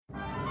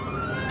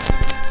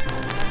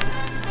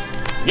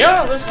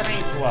You're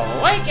listening to a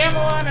Lake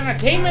Avalon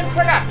Entertainment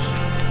production.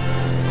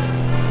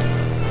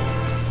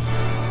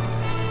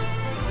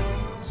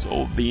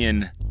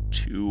 Sylvian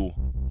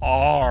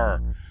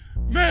 2R.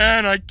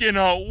 Man, I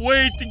cannot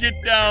wait to get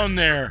down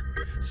there.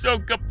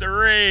 Soak up the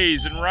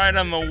rays and ride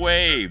on the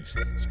waves.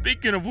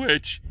 Speaking of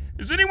which,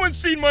 has anyone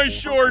seen my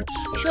shorts?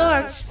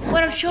 Shorts?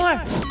 What are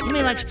shorts? You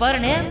mean like Spud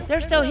and Em? They're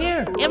still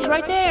here. Em's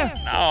right there.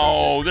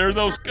 No, they're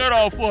those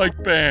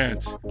cut-off-like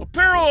pants. A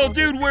parallel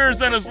dude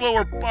wears on his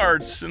lower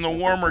parts in the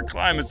warmer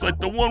climates like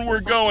the one we're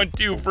going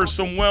to for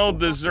some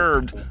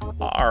well-deserved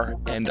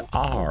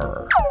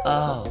R&R.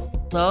 Oh,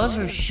 those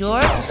are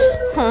shorts?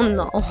 Oh,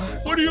 no.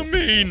 What do you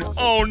mean,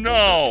 oh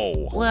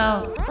no?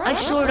 Well, I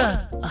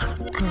sorta...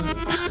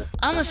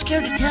 I'm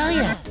scared to tell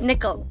you.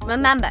 Nickel,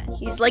 remember,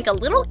 he's like a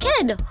little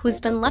kid who's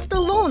been left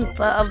alone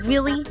for a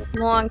really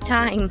long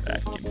time.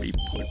 That can be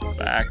put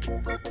back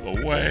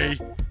the way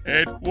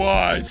it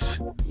was.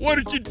 What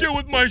did you do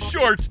with my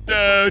shorts,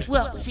 dude?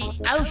 Well,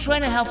 see, I was trying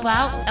to help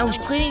out. I was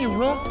cleaning your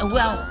room,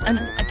 and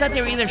I thought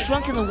they were either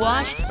shrunk in the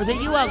wash or that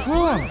you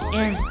outgrew them.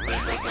 And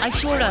I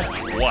sorta...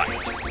 What?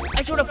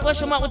 I sorta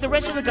flushed them out with the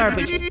rest of the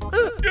garbage. You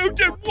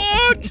did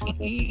what?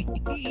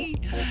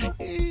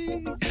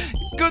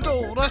 Good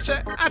old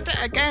Russet, at it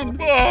again.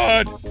 Come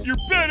on, your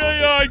pet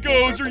AI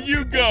goes or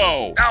you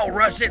go. Now,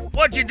 Russet,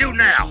 what'd you do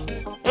now?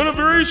 On a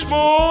very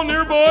small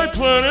nearby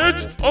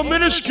planet, a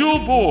minuscule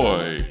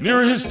boy,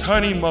 near his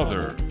tiny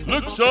mother,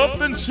 looks up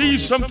and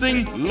sees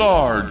something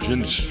large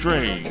and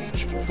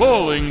strange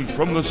falling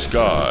from the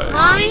sky.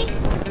 Mommy?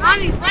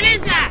 Mommy, what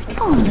is that?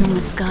 Oh,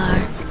 Lumascar,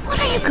 what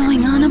are you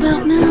going on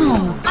about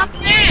now? Up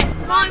there,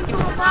 falling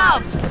from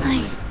above.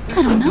 I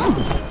don't know.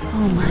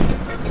 Oh my.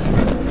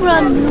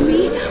 Run,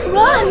 Lumi,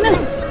 run!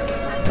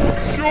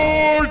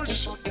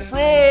 Shorts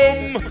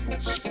from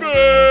space!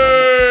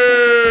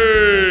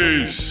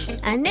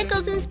 A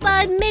Nickels and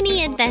Spud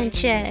mini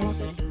adventure.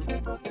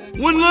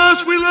 When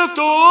last we left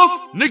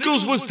off,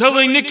 Nickels was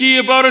telling Nicky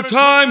about a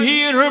time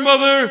he and her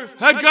mother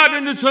had gotten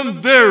into some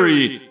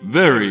very,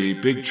 very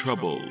big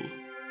trouble.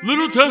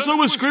 Little Tessa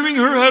was screaming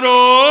her head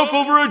off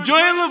over a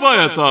giant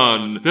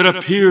leviathan that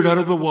appeared out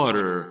of the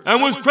water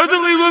and was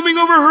presently looming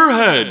over her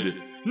head.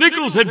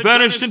 Nickels had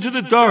vanished into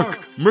the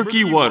dark,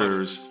 murky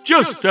waters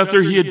just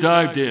after he had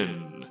dived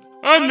in.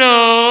 And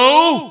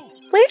now...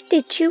 Where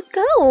did you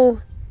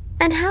go?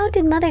 And how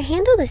did Mother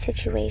handle the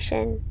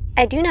situation?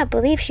 I do not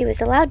believe she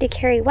was allowed to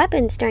carry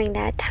weapons during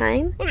that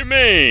time. What do you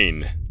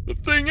mean? The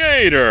thing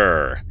ate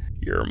her.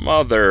 Your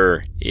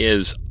mother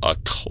is a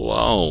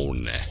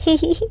clone.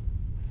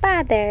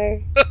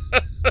 Father.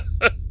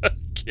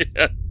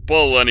 Can't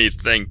pull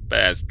anything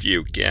past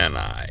you, can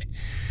I?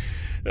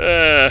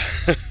 Well,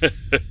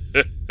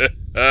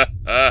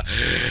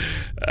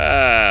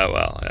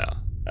 yeah.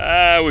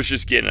 I was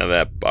just getting to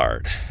that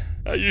part.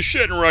 You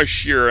shouldn't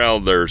rush your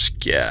elders,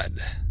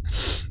 kid.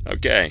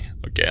 Okay,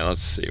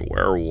 let's see.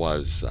 Where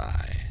was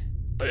I?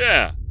 Oh,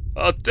 yeah.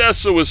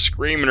 Tessa was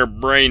screaming her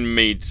brain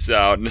meats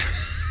out.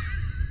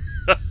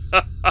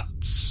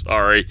 I'm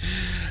sorry.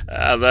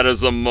 That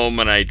is a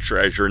moment I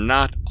treasure.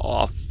 Not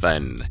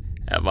often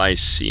have I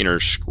seen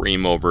her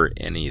scream over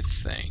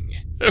anything.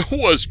 It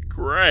was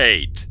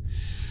great.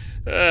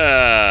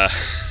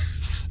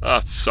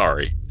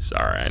 Sorry,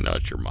 I know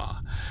it's your ma.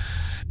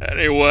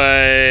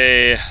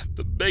 Anyway,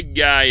 the big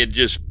guy had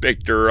just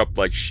picked her up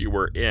like she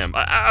were him.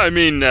 I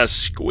mean, a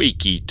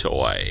squeaky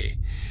toy.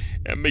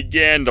 And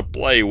began to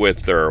play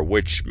with her,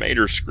 which made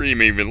her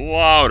scream even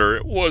louder.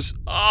 It was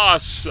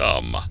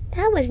awesome.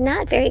 That was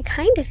not very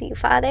kind of you,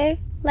 Father,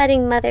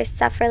 letting Mother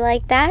suffer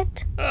like that.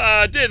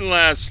 It didn't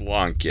last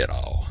long,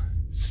 kiddo.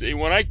 See,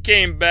 when I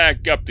came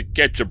back up to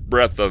catch a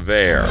breath of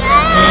air...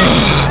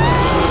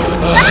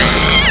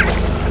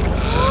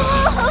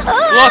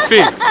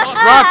 Fluffy!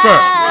 Drop her!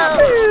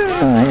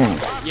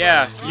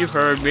 Yeah, you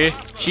heard me.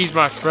 She's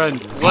my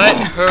friend. Let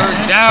her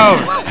down!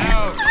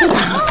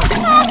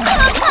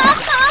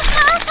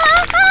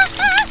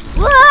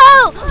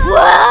 Whoa!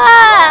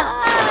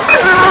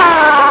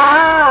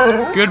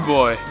 Whoa! Good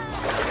boy.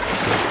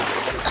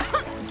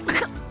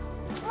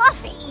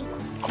 Fluffy!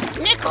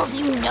 Nickels,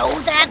 you know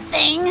that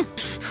thing?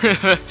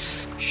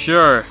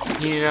 Sure,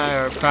 he and I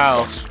are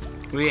pals.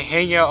 We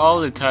hang out all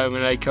the time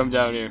when I come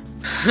down here.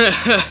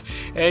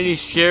 And he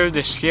scared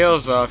the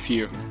scales off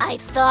you. I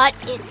thought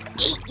it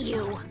ate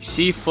you.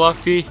 See,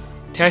 Fluffy?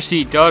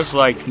 Tessie does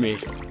like me.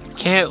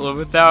 Can't live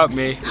without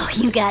me. Oh,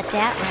 you got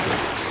that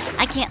right.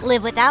 I can't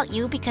live without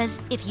you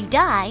because if you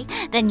die,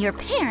 then your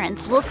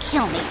parents will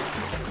kill me.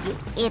 You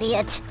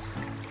idiot.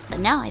 But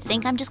now I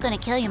think I'm just going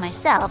to kill you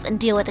myself and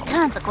deal with the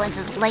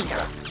consequences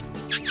later.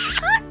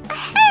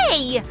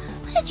 Hey!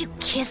 What did you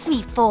kiss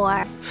me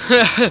for?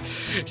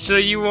 So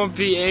you won't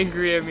be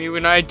angry at me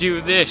when I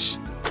do this.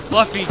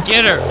 Fluffy,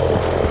 get her!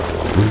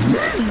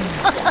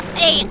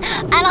 Hey,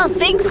 I don't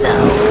think so.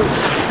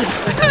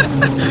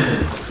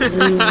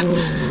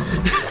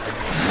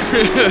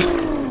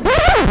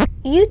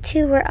 You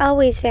two were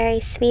always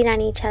very sweet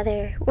on each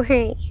other,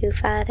 weren't you,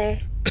 Father?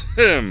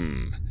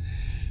 You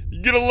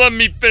gonna let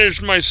me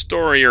finish my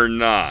story or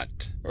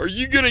not? Are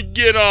you gonna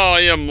get all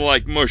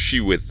like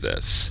mushy with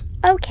this?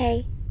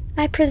 Okay,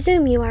 I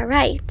presume you are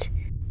right.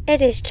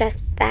 It is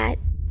just that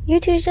you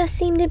two just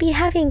seem to be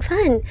having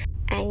fun,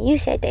 and you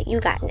said that you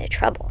got into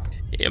trouble.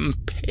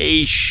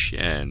 Impatience.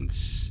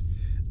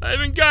 I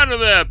haven't gotten to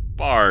that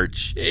part.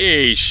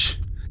 Sheesh.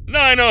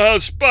 Now I know how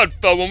Spud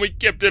felt when we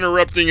kept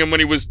interrupting him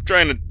when he was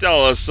trying to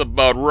tell us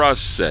about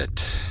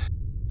Russet.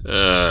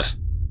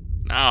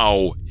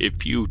 Now,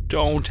 if you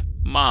don't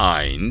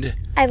mind...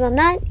 I will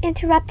not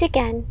interrupt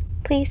again.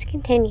 Please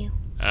continue.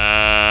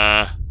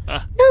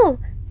 No,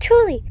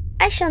 truly,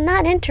 I shall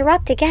not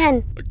interrupt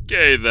again.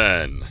 Okay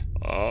then.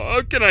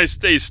 How can I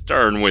stay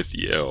stern with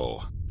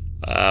you?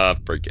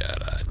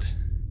 Forget it.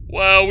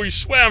 Well, we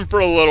swam for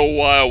a little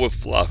while with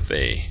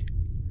Fluffy.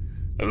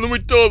 And then we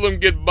told them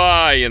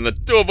goodbye, and the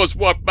two of us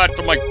walked back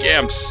to my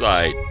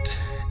campsite.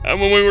 And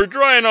when we were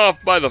drying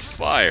off by the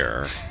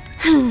fire...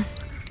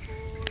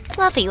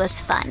 Fluffy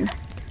was fun.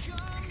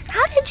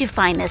 How did you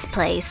find this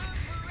place?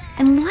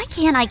 And why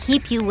can't I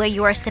keep you where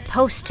you are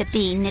supposed to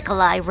be,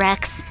 Nikolai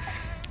Rex?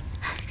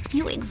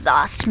 You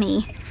exhaust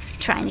me,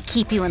 trying to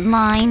keep you in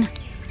line.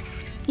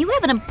 You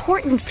have an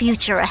important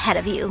future ahead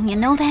of you, you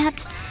know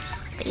that?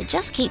 But you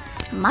just keep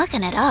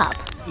mucking it up.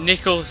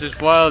 Nickels is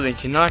wild and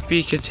cannot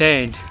be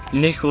contained.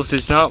 Nickels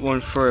is not one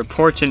for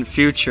important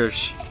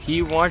futures.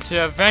 He wants an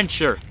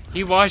adventure.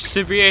 He wants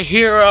to be a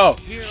hero.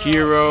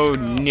 Hero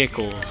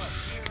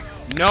Nickels.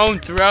 Known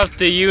throughout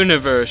the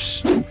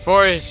universe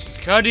for his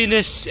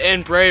cunningness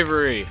and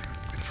bravery,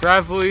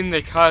 traveling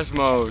the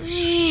cosmos,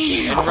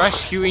 and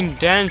rescuing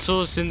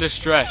damsels in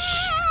distress,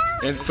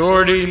 and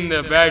thwarting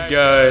the bad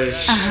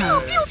guys.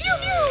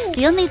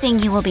 The only thing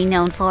you will be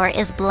known for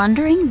is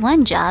blundering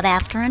one job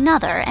after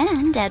another,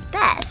 and at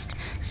best,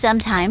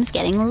 sometimes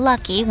getting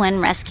lucky when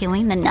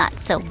rescuing the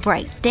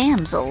not-so-bright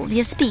damsels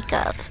you speak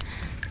of.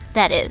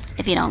 That is,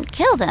 if you don't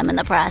kill them in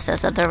the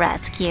process of the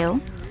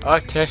rescue.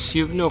 Tess,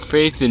 you have no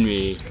faith in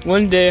me.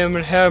 One day I'm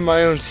gonna have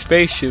my own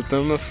spaceship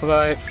and I'm gonna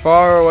fly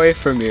far away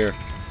from here.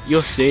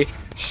 You'll see.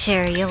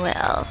 Sure you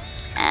will.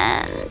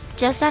 And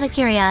just out of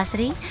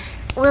curiosity,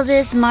 will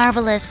this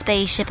marvelous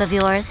spaceship of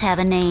yours have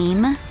a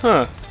name?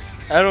 I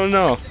don't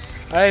know.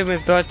 I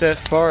haven't thought that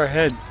far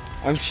ahead.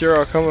 I'm sure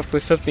I'll come up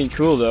with something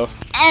cool, though.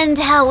 And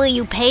how will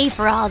you pay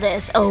for all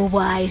this, oh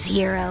wise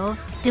hero?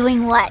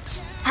 Doing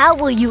what? How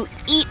will you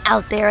eat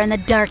out there in the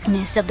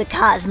darkness of the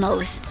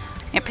cosmos?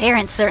 Your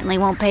parents certainly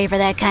won't pay for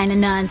that kind of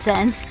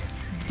nonsense.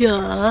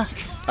 Duh.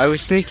 I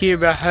was thinking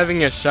about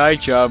having a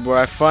side job where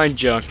I find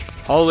junk,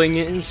 hauling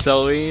it and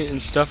selling it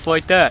and stuff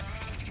like that.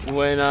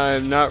 When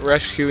I'm not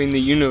rescuing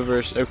the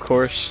universe, of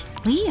course.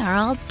 We are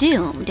all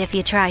doomed if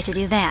you try to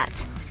do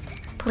that.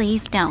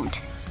 Please don't.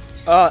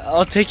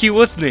 I'll take you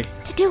with me.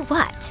 To do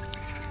what?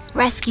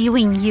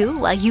 Rescuing you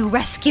while you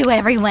rescue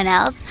everyone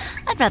else?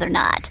 I'd rather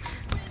not.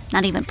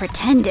 Not even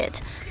pretend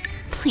it.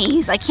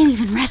 Please, I can't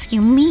even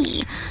rescue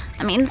me.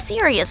 I mean,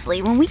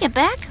 seriously, when we get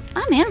back,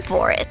 I'm in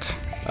for it.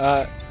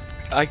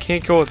 I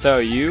can't go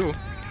without you.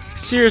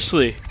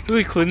 Seriously, who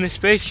would clean the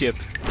spaceship?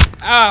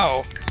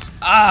 Ow!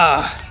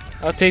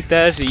 I'll take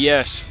that as a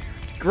yes.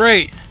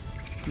 Great!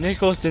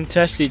 Nickels and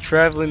Tessa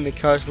traveling the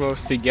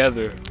cosmos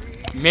together.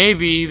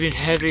 Maybe even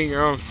having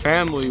our own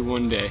family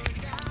one day.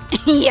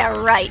 Yeah,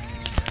 right.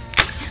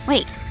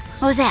 Wait,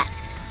 what was that?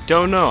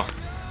 Don't know.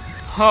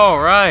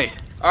 Alright,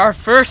 our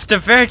first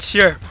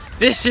adventure!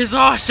 This is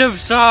awesome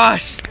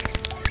sauce!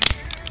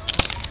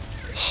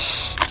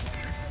 Shh.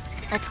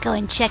 Let's go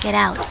and check it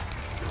out.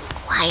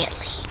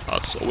 Quietly.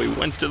 So we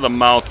went to the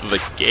mouth of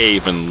the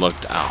cave and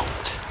looked out.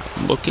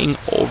 Looking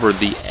over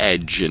the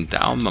edge and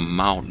down the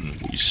mountain,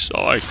 we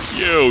saw a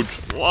huge,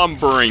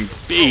 lumbering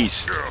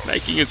beast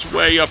making its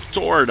way up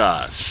toward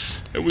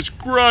us. It was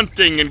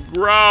grunting and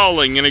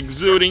growling and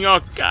exuding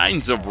all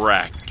kinds of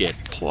racket.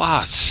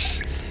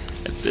 Plus,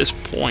 at this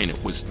point,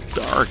 it was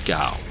dark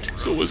out,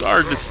 so it was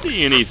hard to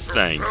see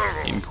anything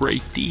in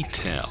great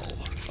detail.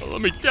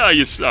 Let me tell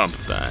you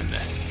something.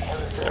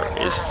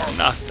 There is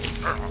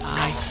nothing.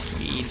 I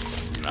mean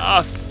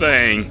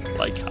nothing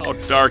like how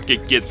dark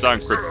it gets on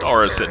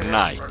Cratoris at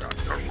night.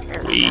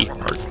 We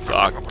are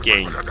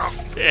talking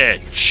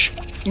pitch.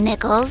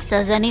 Nickels,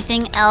 does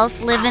anything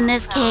else live in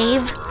this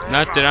cave?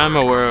 Not that I'm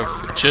aware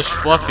of, just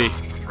Fluffy.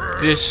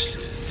 This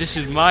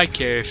is my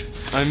cave.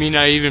 I mean,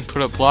 I even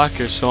put a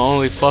blocker so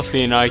only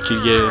Fluffy and I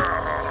could get in.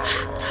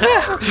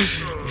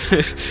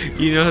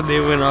 You know, they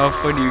went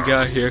off when you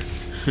got here.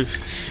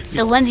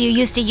 The ones you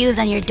used to use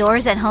on your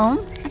doors at home?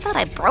 I thought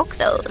I broke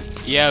those.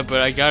 Yeah, but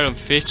I got them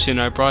fixed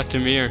and I brought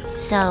them here.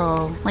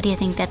 So, what do you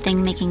think that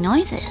thing making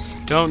noise is?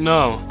 Don't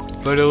know,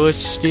 but it looks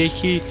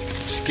sneaky,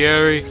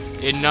 scary,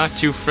 and not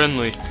too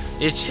friendly.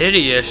 It's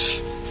hideous.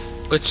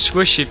 Let's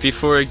squish it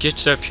before it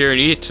gets up here and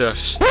eats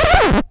us.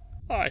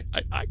 I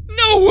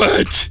know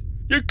it!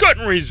 You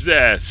couldn't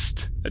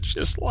resist. It's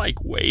just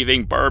like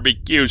waving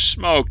barbecue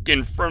smoke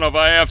in front of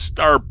a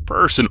half-starved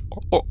person,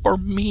 or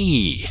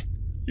me.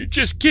 You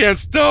just can't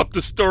stop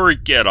the story,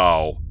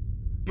 kiddo.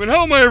 I mean,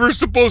 how am I ever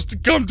supposed to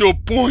come to a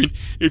point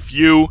if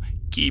you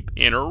keep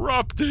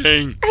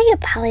interrupting? I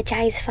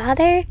apologize,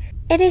 Father.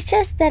 It is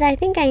just that I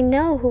think I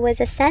know who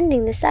was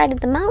ascending the side of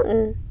the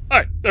mountain.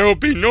 There will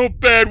be no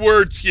bad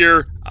words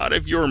here out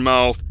of your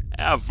mouth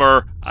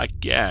ever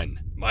again.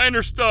 I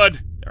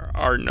understood. There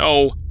are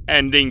no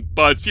ending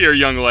buts here,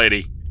 young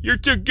lady. You're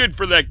too good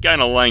for that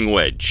kind of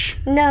language.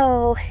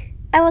 No,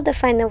 I will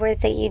define the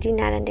words that you do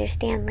not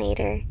understand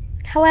later.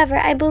 However,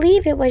 I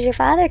believe it was your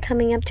father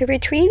coming up to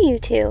retrieve you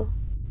two.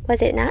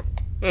 Was it not?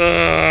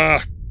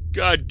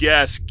 Good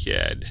guess,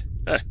 kid.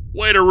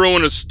 Way to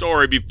ruin a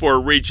story before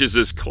it reaches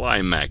its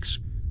climax.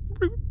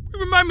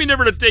 Remind me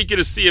never to take you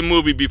to see a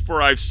movie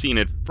before I've seen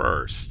it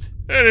first.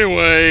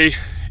 Anyway,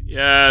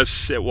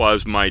 yes, it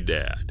was my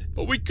dad.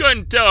 But we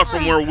couldn't tell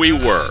from where we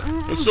were,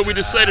 and so we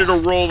decided to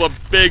roll the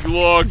big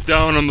log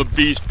down on the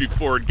beast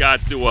before it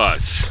got to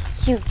us.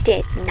 You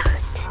did not.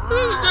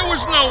 There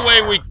was no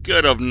way we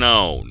could have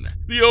known.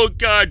 The old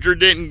codger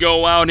didn't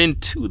go out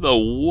into the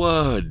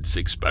woods,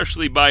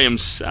 especially by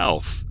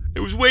himself. It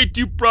was way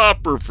too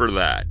proper for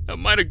that. It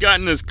might have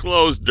gotten his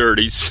clothes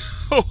dirty,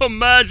 so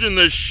imagine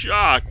the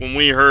shock when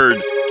we heard...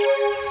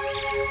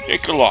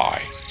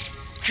 Nikolai,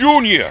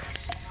 Junior,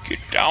 get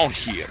down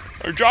here.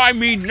 And I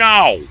mean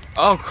now.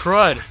 Oh,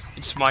 crud.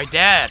 It's my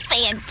dad.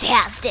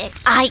 Fantastic.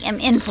 I am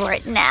in for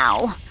it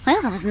now.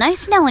 Well, it was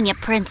nice knowing you,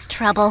 Prince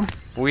Trouble.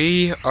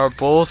 We are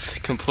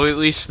both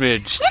completely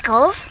smidged.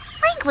 Nickels,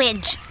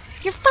 language.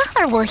 Your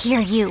father will hear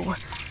you.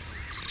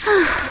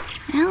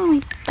 Well,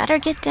 we better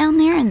get down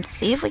there and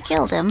see if we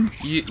killed him.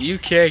 You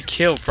can't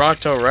kill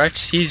Pronto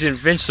Rex. He's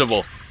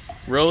invincible.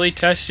 Really,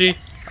 Tessie?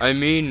 I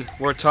mean,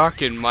 we're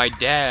talking my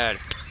dad.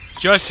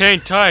 Just hang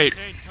tight.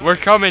 We're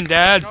coming,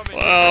 Dad.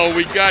 Well,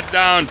 we got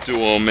down to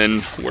him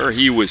and where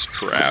he was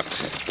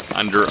trapped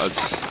under a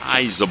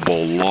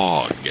sizable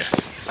log.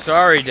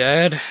 Sorry,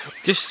 Dad.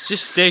 Just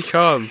stay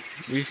calm.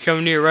 We've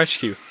come to your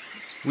rescue.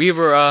 We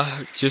were,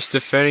 just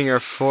defending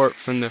our fort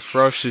from the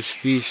ferocious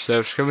beast that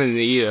was coming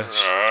to eat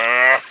us.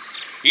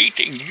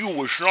 Eating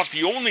you is not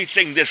the only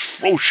thing this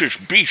ferocious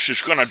beast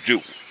is gonna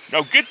do.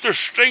 Now get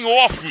this thing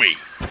off me.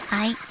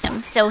 I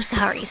am so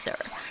sorry, sir.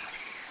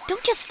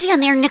 Don't just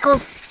stand there,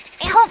 Nickels.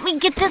 Help me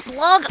get this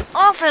log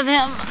off of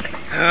him.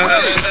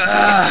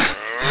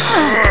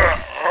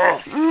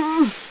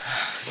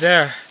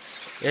 There.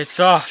 It's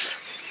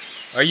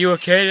off. Are you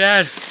okay,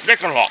 Dad?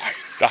 Nikolai,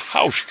 the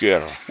house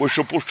girl was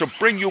supposed to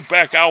bring you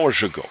back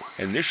hours ago,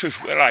 and this is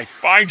where I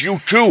find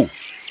you too.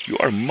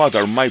 Your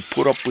mother might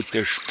put up with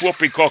this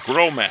poppycock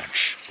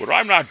romance, but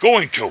I'm not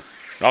going to.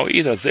 Now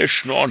either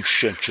this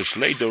nonsense is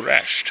laid to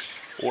rest,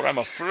 or I'm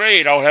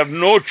afraid I'll have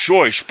no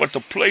choice but to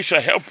place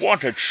a help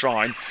wanted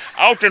sign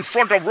out in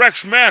front of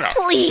Rex Manor.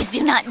 Please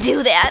do not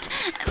do that.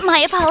 My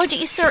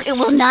apologies, sir. It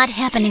will not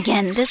happen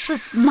again. This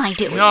was my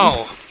doing.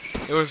 No,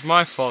 it was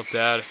my fault,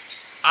 Dad.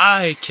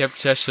 I kept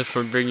Tessa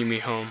from bringing me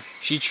home.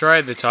 She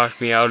tried to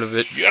talk me out of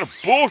it. You're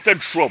both in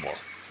trouble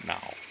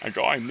now. And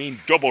I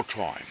mean double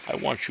time. I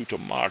want you to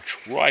march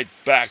right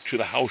back to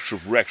the House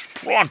of Rex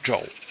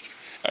pronto.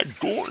 And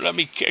don't let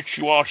me catch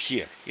you out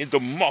here in the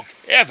muck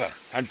ever,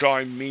 and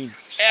I mean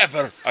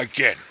ever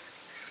again.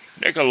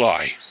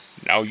 Nikolai,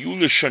 now you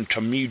listen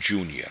to me,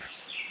 Junior.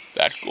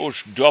 That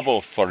goes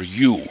double for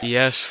you.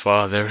 Yes,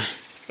 Father.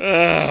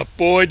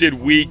 Boy, did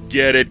we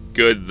get it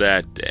good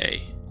that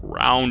day.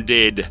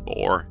 Grounded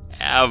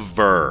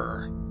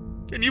forever.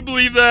 Can you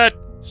believe that?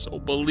 So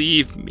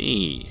believe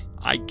me,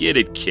 I get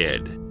it,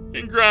 kid.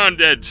 And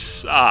grounded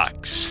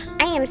sucks.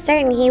 I am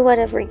certain he would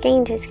have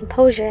regained his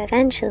composure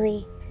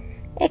eventually.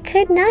 It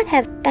could not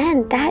have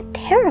been that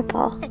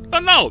terrible.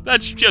 No,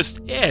 that's just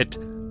it.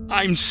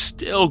 I'm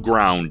still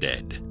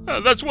grounded.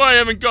 That's why I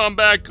haven't gone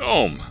back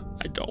home.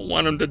 I don't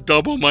want him to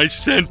double my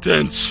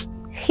sentence.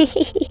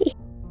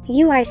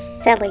 You are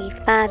silly,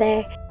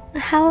 Father.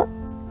 How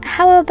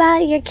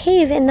about your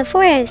cave in the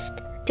forest?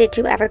 Did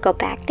you ever go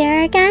back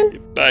there again? You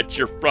bet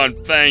your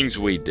front fangs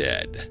we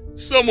did.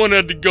 Someone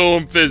had to go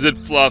and visit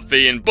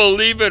Fluffy, and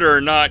believe it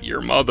or not,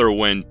 your mother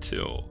went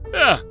too.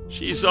 Yeah,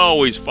 she's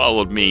always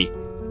followed me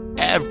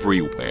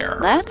everywhere.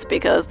 That's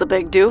because the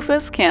big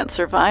doofus can't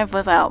survive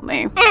without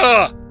me.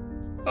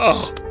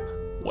 Oh,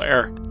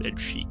 where did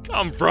she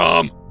come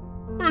from?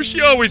 Where's she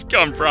always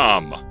come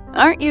from?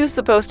 Aren't you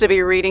supposed to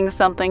be reading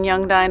something,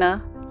 young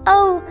Dinah?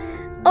 Oh,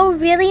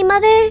 really,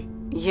 Mother?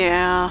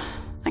 Yeah,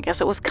 I guess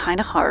it was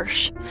kinda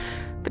harsh.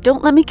 But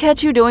don't let me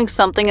catch you doing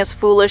something as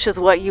foolish as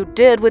what you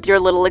did with your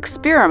little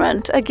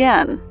experiment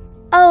again.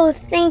 Oh,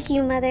 thank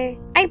you, Mother.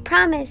 I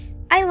promise.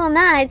 I will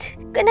not.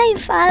 Good night,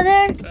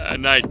 Father.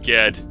 Night,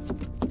 kid.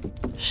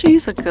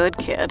 She's a good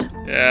kid.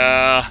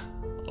 Yeah,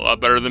 a lot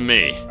better than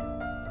me.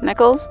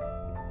 Nickels?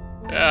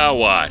 Yeah,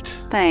 what?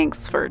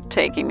 Thanks for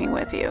taking me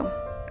with you.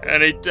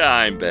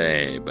 Anytime,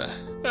 babe.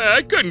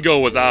 I couldn't go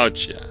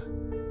without you.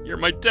 You're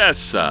my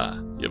Tessa.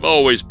 You've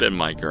always been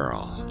my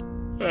girl.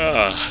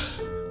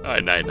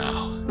 Night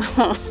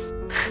now.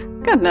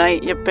 Good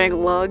night, you big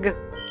lug.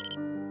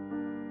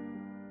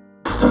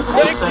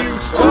 Thank you,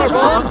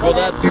 Starbomb, for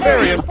that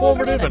very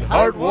informative and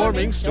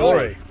heartwarming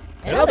story.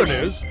 In other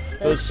news,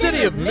 the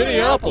city of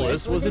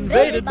Minneapolis was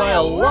invaded by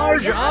a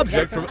large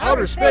object from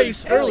outer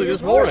space early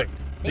this morning.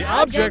 The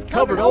object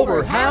covered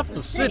over half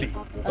the city.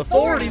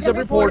 Authorities have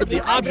reported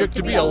the object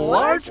to be a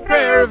large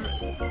pair of...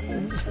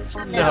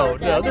 No,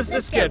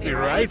 this can't be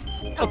right.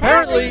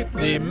 Apparently,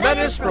 the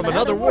menace from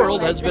another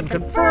world has been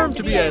confirmed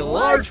to be a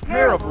large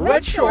pair of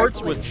red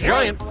shorts with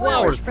giant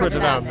flowers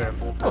printed on them.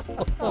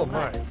 Oh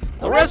my.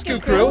 The rescue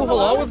crew,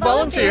 along with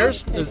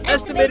volunteers, is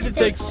estimated to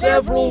take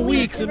several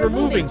weeks in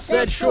removing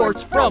said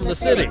shorts from the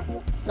city.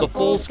 The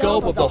full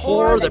scope of the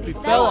horror that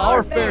befell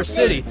our fair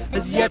city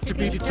has yet to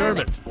be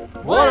determined.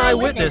 One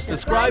eyewitness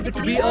described it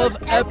to be of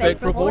epic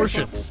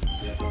proportions.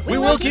 We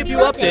will keep you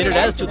updated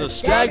as to the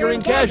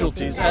staggering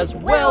casualties, as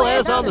well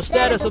as on the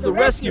status of the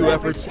rescue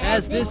efforts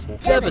as this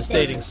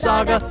devastating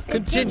saga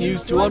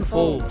continues to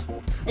unfold.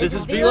 This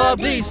is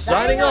B-Lob-D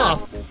signing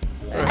off,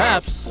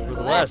 perhaps for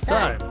the last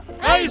time.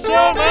 Ice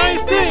on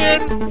Ice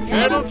in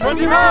Channel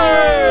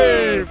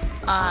 25!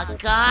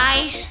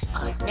 Guys,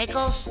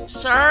 Nickels,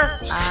 sir,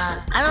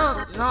 I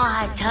don't know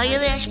how to tell you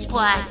this,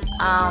 but,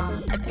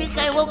 I think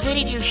I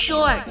located your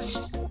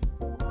shorts.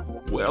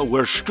 Well,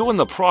 we're still in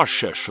the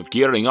process of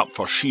gearing up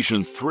for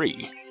Season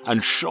 3.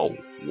 And so,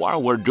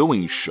 while we're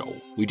doing so,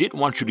 we didn't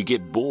want you to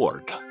get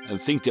bored and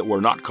think that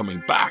we're not coming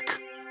back.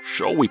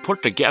 So we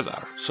put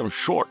together some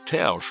short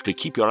tales to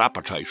keep your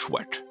appetites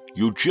whet.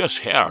 You just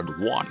heard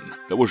one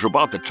that was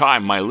about the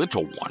time my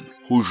little one,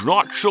 who's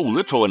not so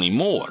little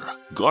anymore,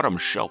 got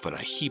himself in a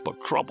heap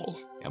of trouble.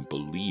 And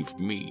believe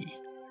me,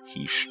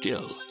 he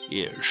still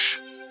is.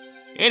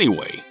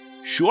 Anyway,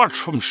 Shorts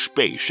from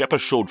Space,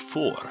 Episode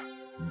 4,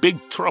 Big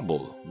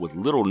Trouble with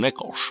Little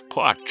Nickels,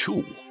 Part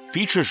 2,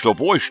 features the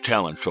voice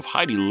talents of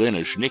Heidi Lynn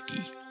as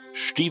Nicky,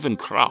 Stephen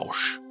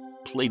Krauss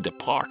played the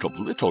part of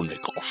Little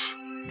Nickels,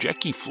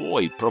 Jackie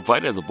Floyd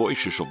provided the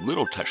voices of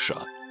Little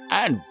Tessa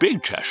and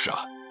Big Tessa,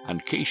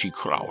 and Casey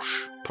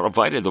Krauss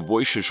provided the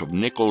voices of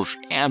Nickels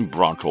and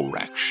Bronto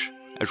Rex,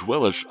 as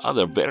well as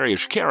other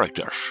various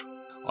characters.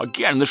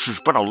 Again, this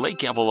has been a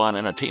Lake Avalon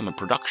Entertainment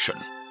production.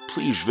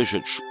 Please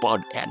visit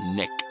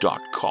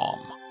spudandnick.com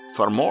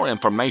for more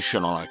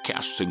information on our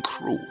cast and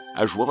crew,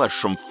 as well as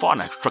some fun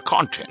extra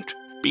content.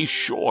 Be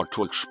sure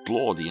to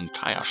explore the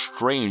entire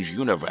strange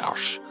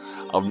universe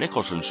of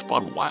Nickels and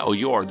Spud while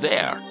you're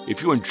there.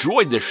 If you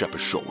enjoyed this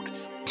episode,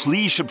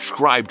 please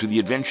subscribe to the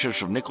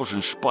Adventures of Nickels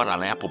and Spud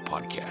on Apple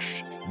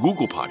Podcasts,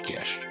 Google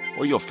Podcasts,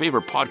 or your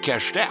favorite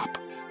podcast app.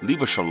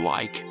 Leave us a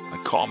like, a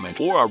comment,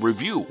 or a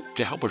review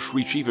to help us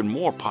reach even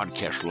more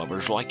podcast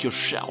lovers like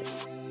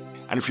yourself.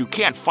 And if you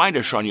can't find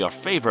us on your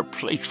favorite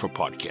place for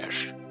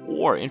podcasts,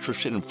 or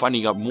interested in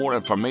finding out more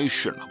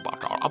information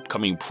about our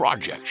upcoming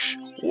projects,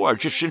 or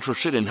just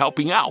interested in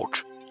helping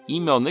out,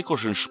 email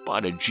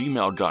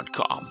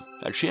nickelsanspud@gmail.com.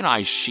 That's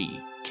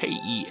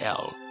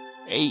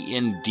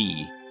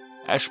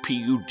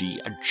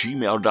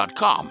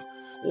NICKELANDSPUD@gmail.com.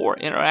 Or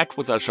interact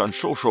with us on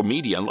social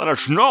media and let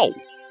us know.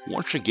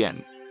 Once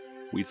again,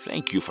 we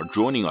thank you for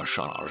joining us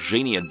on our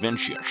zany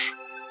adventures.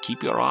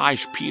 Keep your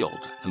eyes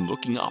peeled and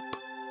looking up,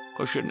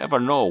 because you never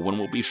know when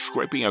we'll be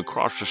scraping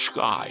across the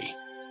sky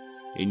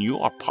in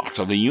your part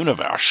of the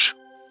universe.